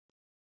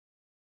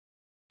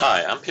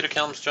Hi, I'm Peter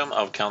Kalmstrom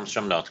of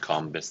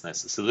kalmstrom.com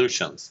Business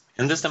Solutions.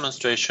 In this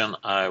demonstration,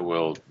 I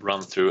will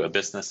run through a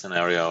business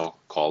scenario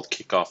called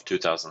Kickoff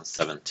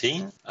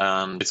 2017,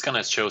 and it's going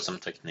to show some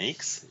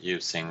techniques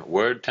using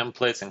Word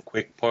templates and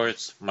quick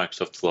parts,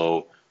 Microsoft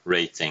Flow,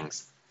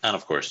 ratings, and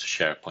of course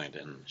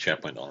SharePoint and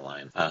SharePoint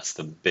Online as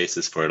the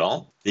basis for it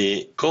all.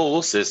 The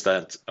goals is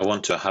that I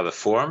want to have a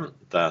form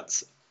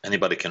that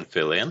anybody can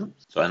fill in.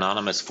 So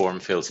anonymous form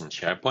fills in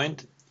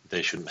SharePoint.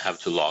 They shouldn't have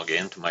to log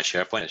into my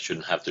SharePoint. I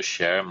shouldn't have to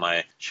share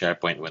my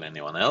SharePoint with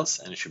anyone else,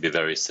 and it should be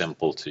very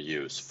simple to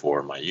use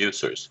for my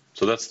users.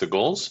 So that's the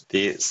goals.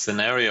 The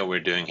scenario we're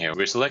doing here,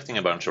 we're selecting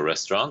a bunch of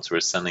restaurants. We're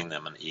sending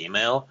them an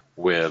email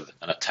with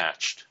an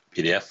attached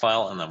PDF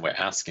file, and then we're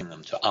asking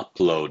them to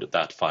upload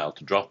that file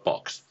to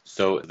Dropbox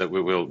so that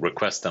we will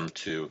request them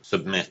to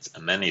submit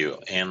a menu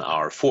in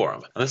our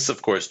form. And this is,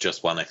 of course,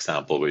 just one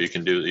example, but you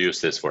can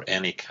use this for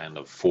any kind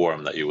of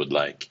form that you would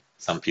like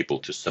some people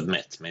to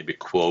submit, maybe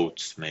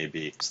quotes,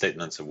 maybe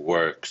statements of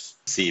works,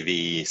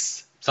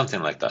 CVs,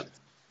 something like that.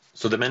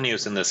 So the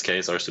menus in this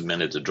case are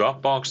submitted to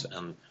Dropbox,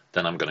 and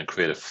then I'm going to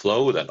create a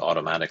flow that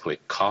automatically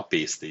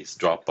copies these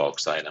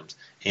Dropbox items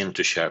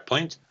into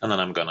SharePoint, and then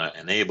I'm going to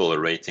enable a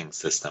rating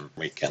system.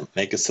 We can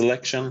make a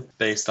selection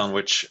based on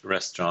which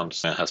restaurant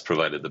has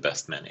provided the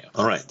best menu.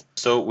 All right,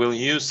 so we'll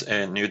use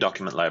a new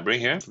document library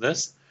here for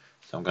this.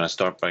 So I'm going to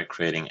start by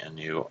creating a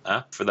new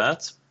app for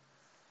that.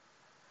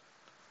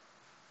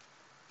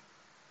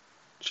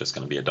 It's just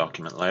going to be a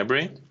document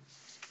library.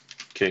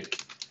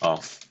 Kick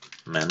off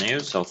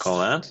menus, I'll call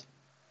that.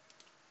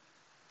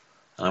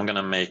 And I'm going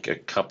to make a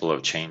couple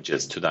of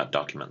changes to that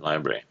document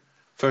library.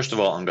 First of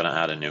all, I'm going to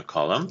add a new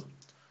column.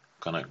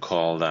 I'm going to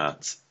call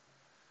that's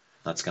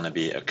going to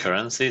be a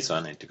currency, so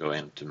I need to go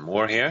into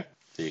more here.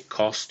 The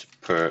cost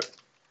per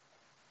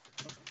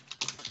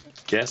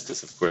guest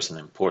is, of course, an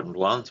important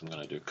one, so I'm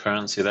going to do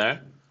currency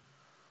there.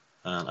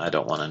 And I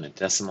don't want any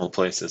decimal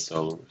places, so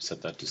I'll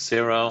set that to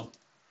 0.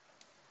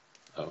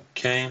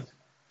 Okay,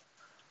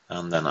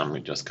 and then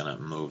I'm just going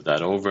to move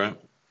that over.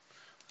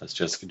 Let's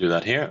just do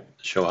that here.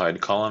 Show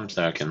hide columns.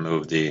 There I can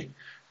move the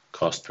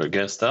cost per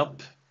guest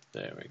up.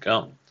 There we go.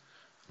 And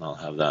I'll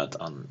have that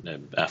on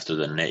after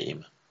the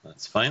name.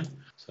 That's fine.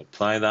 So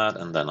apply that,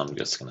 and then I'm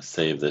just going to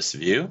save this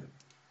view.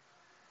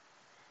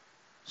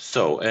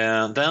 So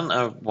then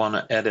I want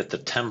to edit the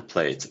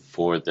template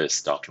for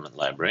this document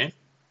library.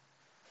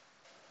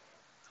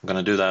 I'm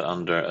going to do that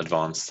under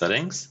Advanced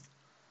Settings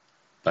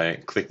by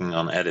clicking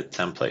on Edit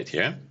Template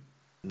here.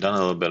 I've done a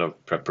little bit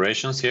of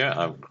preparations here.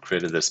 I've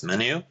created this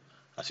menu.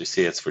 As you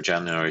see, it's for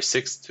January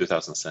 6,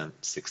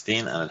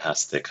 2016, and it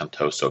has the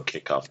Contoso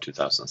Kickoff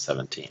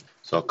 2017.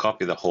 So I'll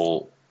copy the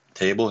whole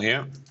table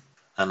here,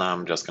 and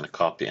I'm just going to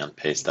copy and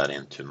paste that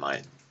into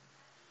my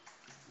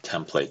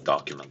template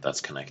document that's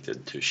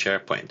connected to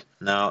SharePoint.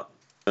 Now,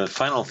 the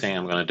final thing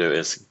I'm going to do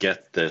is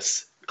get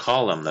this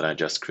column that I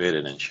just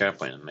created in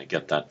SharePoint and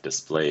get that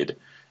displayed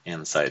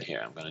inside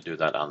here. I'm going to do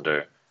that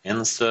under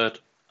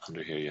Insert.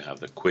 Under here you have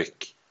the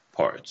quick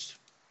parts,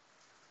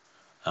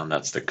 and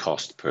that's the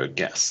cost per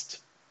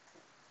guest.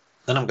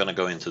 Then I'm going to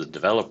go into the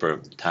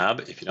developer tab.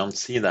 If you don't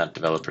see that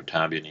developer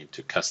tab, you need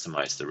to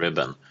customize the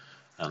ribbon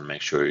and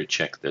make sure you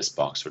check this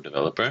box for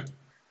developer.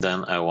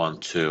 Then I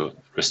want to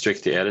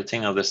restrict the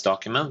editing of this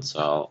document, so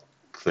I'll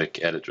click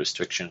Edit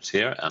Restrictions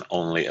here and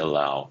only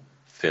allow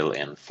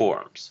fill-in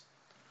forms.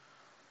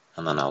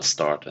 And then I'll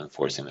start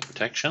enforcing the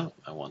protection.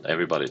 I want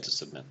everybody to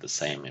submit the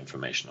same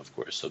information, of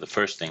course. So the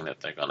first thing that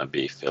they're going to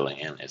be filling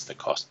in is the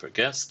cost per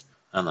guest,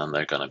 and then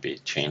they're going to be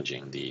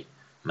changing the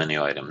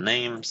menu item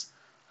names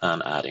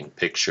and adding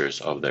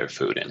pictures of their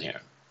food in here.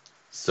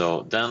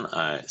 So then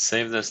I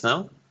save this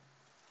now,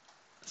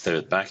 save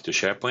it back to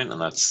SharePoint,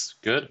 and that's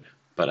good,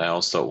 but I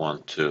also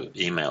want to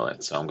email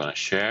it. So I'm going to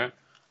share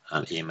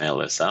and email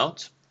this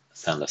out,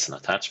 send as an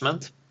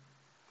attachment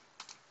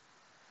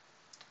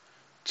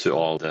to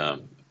all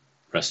the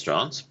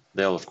restaurants.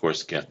 They'll of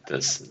course get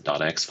this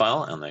 .x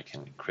file, and they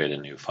can create a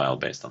new file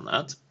based on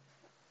that.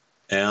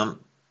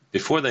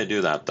 Before they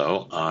do that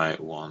though, I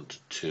want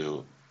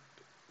to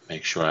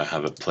make sure I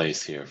have a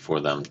place here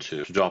for them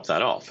to drop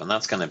that off, and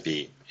that's going to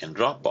be in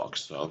Dropbox.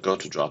 So I'll go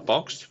to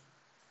Dropbox,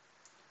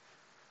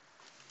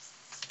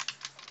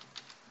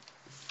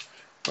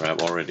 where I've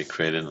already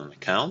created an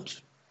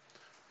account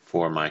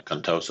for my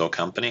Contoso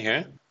company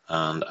here.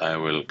 And I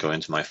will go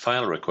into my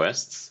file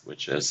requests,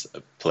 which is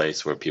a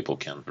place where people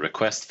can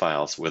request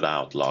files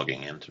without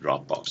logging into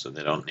Dropbox, so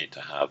they don't need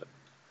to have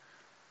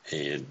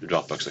a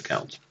Dropbox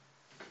account.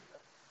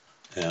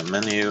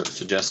 Menu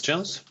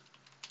suggestions.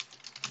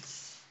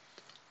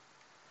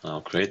 I'll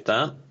create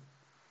that.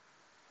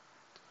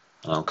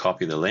 And I'll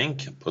copy the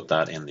link and put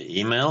that in the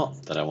email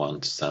that I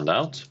want to send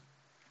out.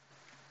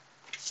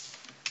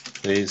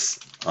 Please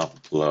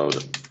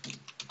upload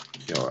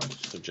your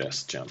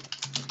suggestion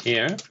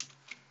here.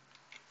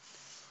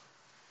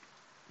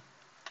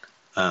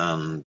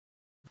 And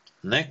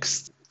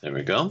next, there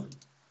we go.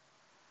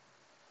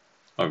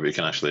 Or we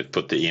can actually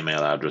put the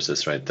email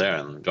addresses right there,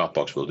 and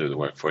Dropbox will do the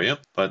work for you.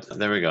 But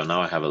there we go.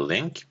 Now I have a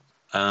link.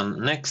 And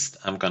next,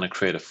 I'm going to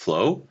create a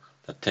flow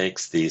that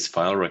takes these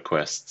file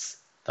requests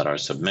that are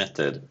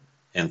submitted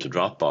into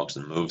Dropbox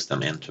and moves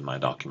them into my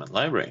document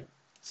library.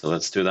 So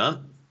let's do that.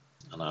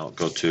 And I'll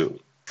go to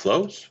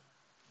Flows,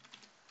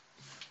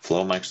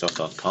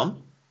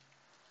 flowmicrosoft.com.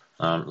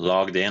 I'm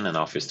logged in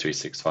Office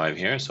 365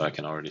 here, so I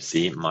can already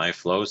see my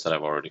flows that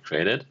I've already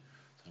created.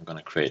 So I'm going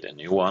to create a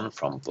new one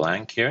from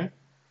blank here.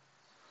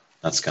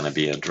 That's going to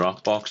be a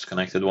Dropbox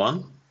connected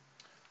one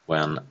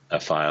when a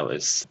file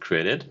is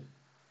created.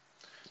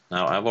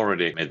 Now I've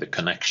already made the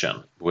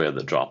connection with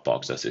the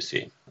Dropbox, as you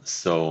see,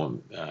 so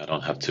I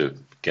don't have to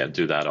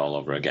do that all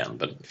over again.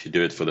 But if you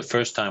do it for the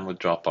first time with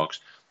Dropbox,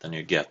 then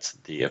you get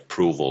the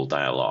approval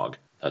dialog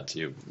that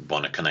you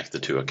want to connect the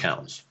two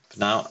accounts. But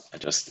now I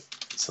just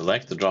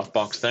select the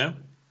Dropbox there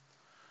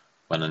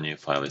when a new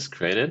file is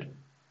created.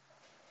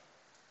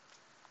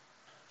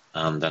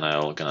 And then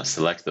I'm going to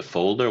select the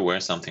folder where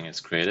something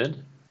is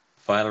created.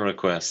 File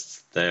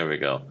requests, there we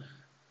go.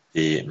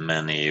 The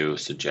menu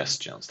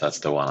suggestions, that's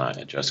the one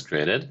I just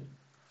created.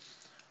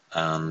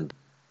 And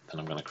then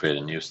I'm going to create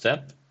a new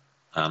step.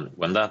 And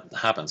when that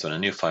happens, when a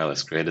new file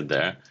is created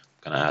there,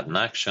 I'm going to add an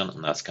action,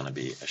 and that's going to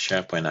be a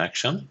SharePoint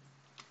action.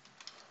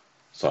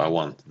 So I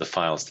want the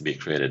files to be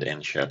created in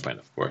SharePoint,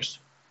 of course.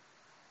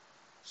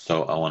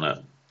 So I want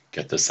to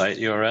get the site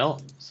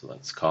URL. So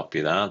let's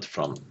copy that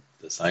from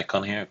this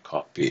icon here,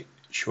 copy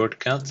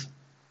shortcut,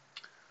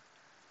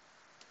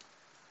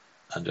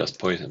 and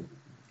just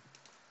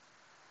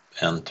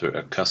enter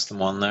a custom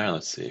one there.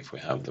 Let's see if we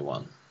have the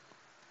one.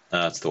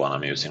 That's the one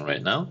I'm using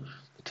right now,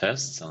 the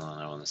tests. And then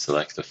I want to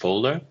select the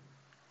folder,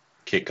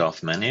 kick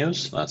off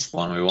menus. That's the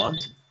one we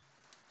want.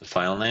 The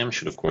file name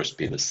should, of course,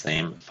 be the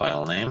same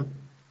file name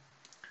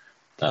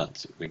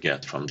that we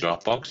get from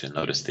Dropbox. You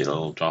notice the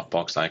little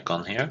Dropbox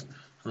icon here,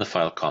 and the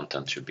file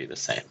content should be the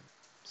same.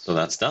 So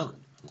that's done.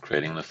 I'm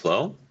creating the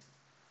flow.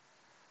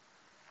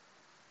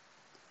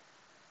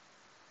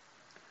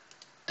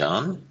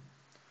 Done.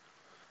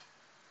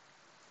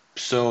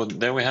 So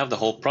there we have the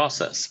whole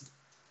process.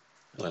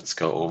 Let's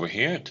go over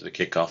here to the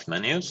kickoff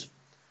menus,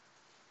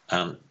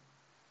 and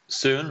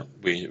soon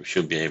we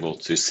should be able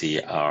to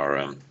see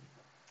our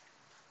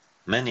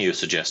menu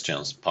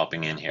suggestions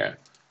popping in here.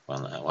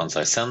 Once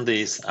I send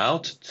these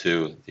out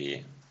to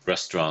the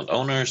restaurant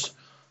owners,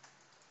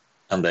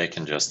 and they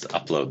can just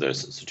upload their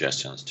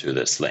suggestions to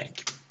this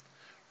link,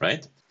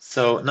 right?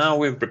 So now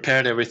we've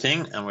prepared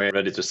everything and we're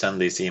ready to send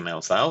these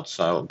emails out.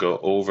 So I'll go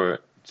over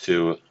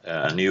to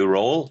a new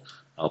role.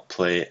 I'll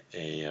play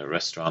a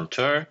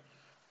restaurateur,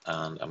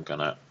 and I'm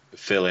gonna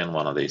fill in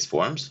one of these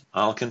forms.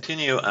 I'll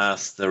continue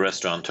as the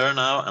restaurateur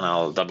now, and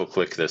I'll double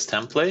click this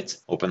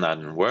template, open that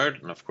in Word,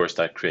 and of course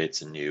that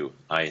creates a new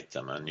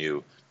item, a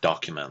new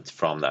document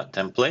from that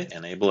template.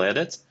 Enable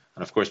edit,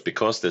 and of course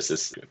because this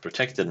is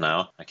protected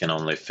now, I can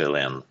only fill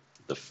in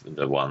the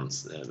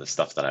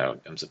stuff that I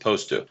am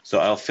supposed to. So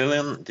I'll fill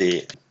in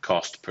the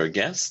cost per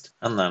guest,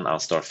 and then I'll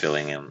start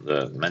filling in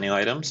the menu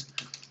items.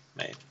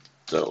 Made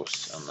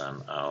those, and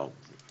then I'll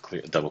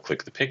double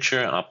click the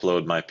picture and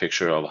upload my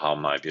picture of how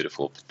my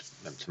beautiful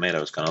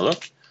tomato is going to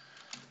look.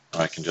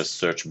 Or I can just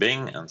search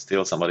Bing and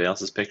steal somebody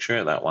else's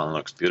picture. That one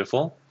looks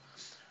beautiful,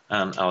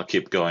 and I'll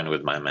keep going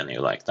with my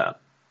menu like that.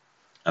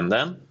 And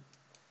then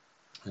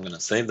I'm going to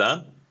save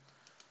that.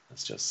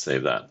 Let's just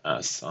save that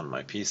as on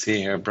my PC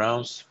here,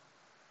 browse,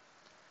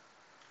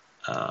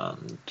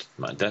 and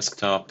my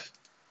desktop,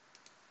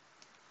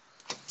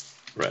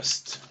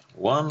 rest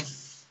 1.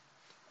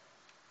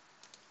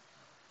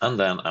 And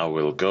then I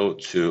will go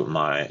to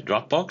my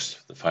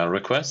Dropbox, the file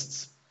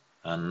requests.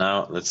 And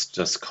now let's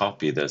just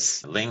copy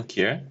this link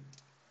here,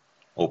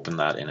 open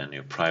that in a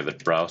new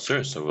private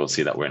browser, so we'll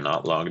see that we're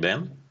not logged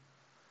in.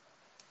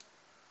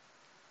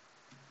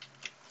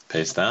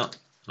 Paste that.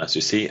 As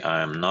you see,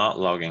 I'm not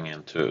logging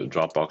into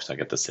Dropbox. I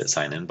get the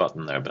sign in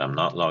button there, but I'm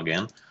not logged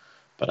in.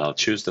 But I'll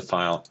choose the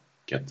file,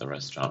 get the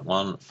restaurant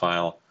 1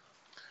 file,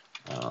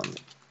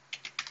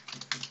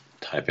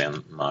 type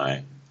in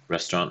my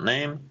restaurant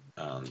name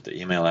and the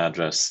email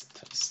address,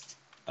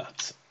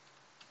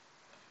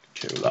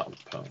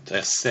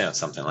 test@qlab.se,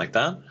 something like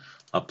that.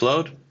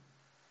 Upload.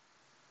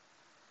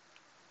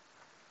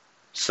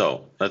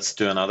 So let's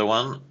do another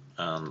one,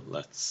 and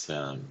let's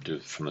do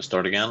it from the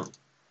start again.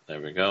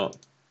 There we go.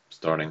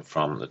 Starting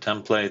from the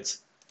templates.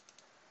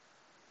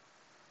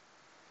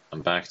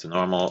 I'm back to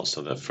normal.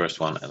 So the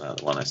first one and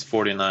the one is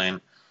 49,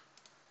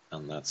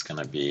 and that's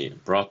going to be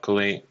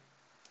broccoli.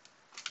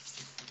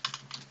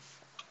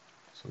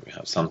 So we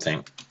have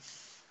something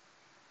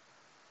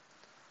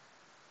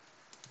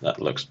that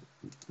looks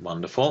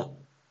wonderful.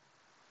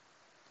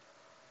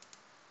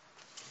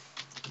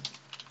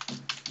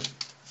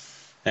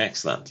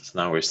 Excellent. So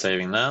now we're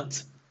saving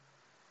that.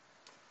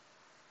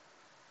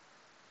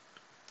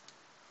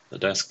 The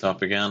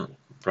desktop again,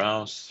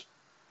 browse.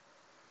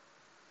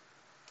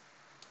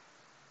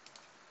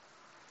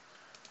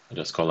 I'll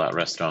just call that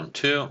restaurant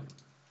 2.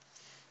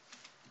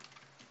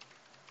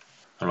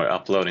 And we're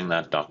uploading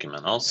that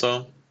document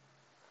also.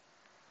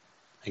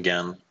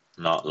 Again,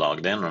 not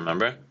logged in,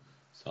 remember?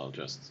 So I'll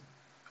just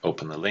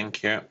open the link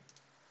here.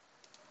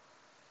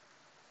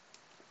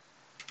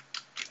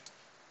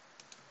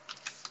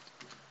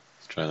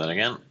 try that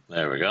again.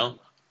 There we go.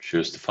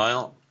 Choose the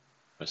file.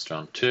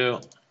 Restaurant 2.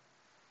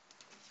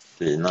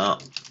 Lina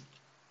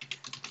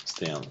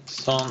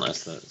Stensson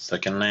as the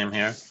second name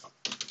here.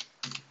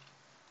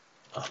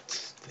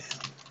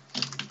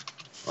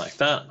 Like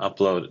that.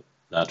 Upload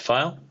that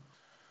file.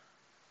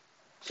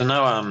 So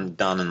now I'm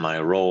done in my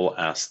role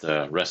as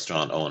the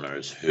restaurant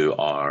owners who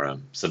are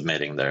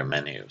submitting their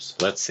menus.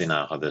 Let's see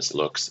now how this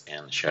looks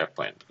in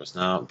SharePoint, because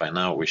by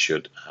now we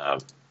should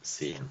have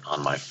seen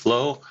on my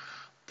flow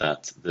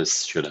that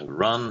this should have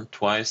run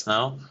twice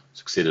now.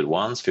 Succeeded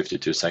once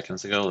 52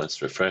 seconds ago.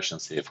 Let's refresh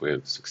and see if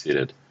we've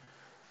succeeded.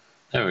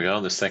 There we go.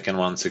 The second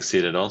one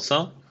succeeded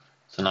also.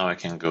 So now I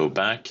can go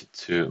back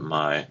to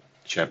my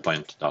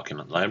SharePoint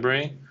document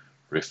library,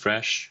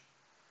 refresh,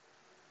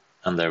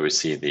 and there we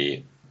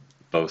see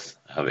both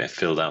have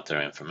filled out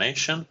their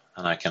information,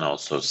 and I can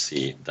also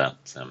see that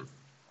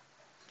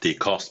the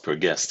cost per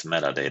guest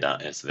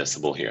metadata is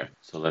visible here.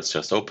 So let's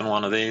just open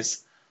one of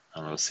these,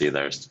 and we'll see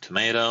there's the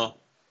tomato,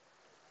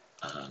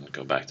 and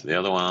go back to the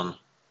other one,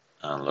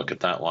 and look at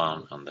that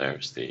one, and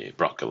there's the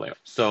broccoli.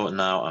 So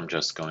now I'm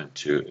just going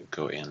to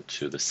go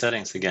into the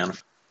settings again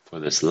for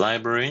this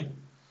library,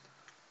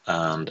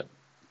 and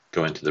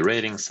go into the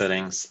rating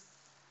settings,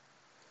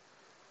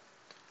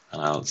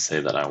 and I'll say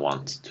that I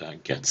want to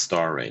get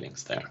star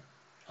ratings there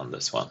on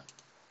this one.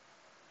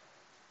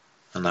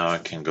 And now I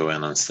can go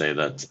in and say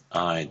that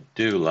I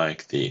do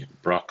like the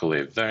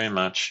broccoli very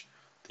much.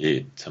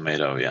 The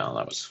tomato, yeah,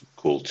 that was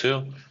cool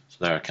too. So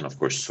there I can of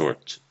course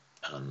sort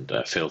and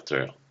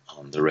filter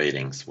on the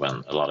ratings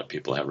when a lot of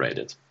people have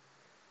rated.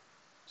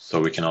 So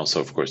we can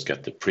also of course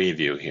get the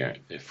preview here.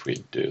 If we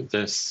do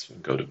this,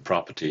 go to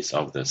properties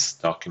of this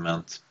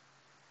document,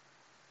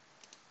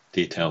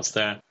 details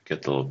there,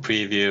 get the little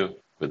preview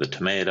with the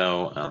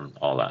tomato and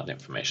all that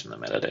information, the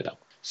metadata.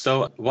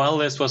 So while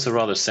this was a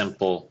rather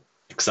simple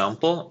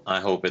example,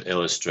 I hope it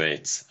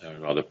illustrates a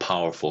rather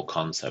powerful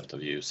concept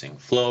of using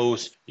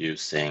flows,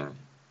 using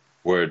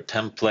Word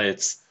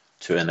templates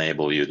to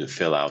enable you to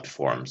fill out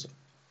forms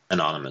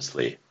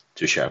anonymously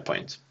to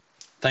SharePoint.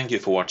 Thank you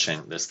for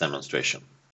watching this demonstration.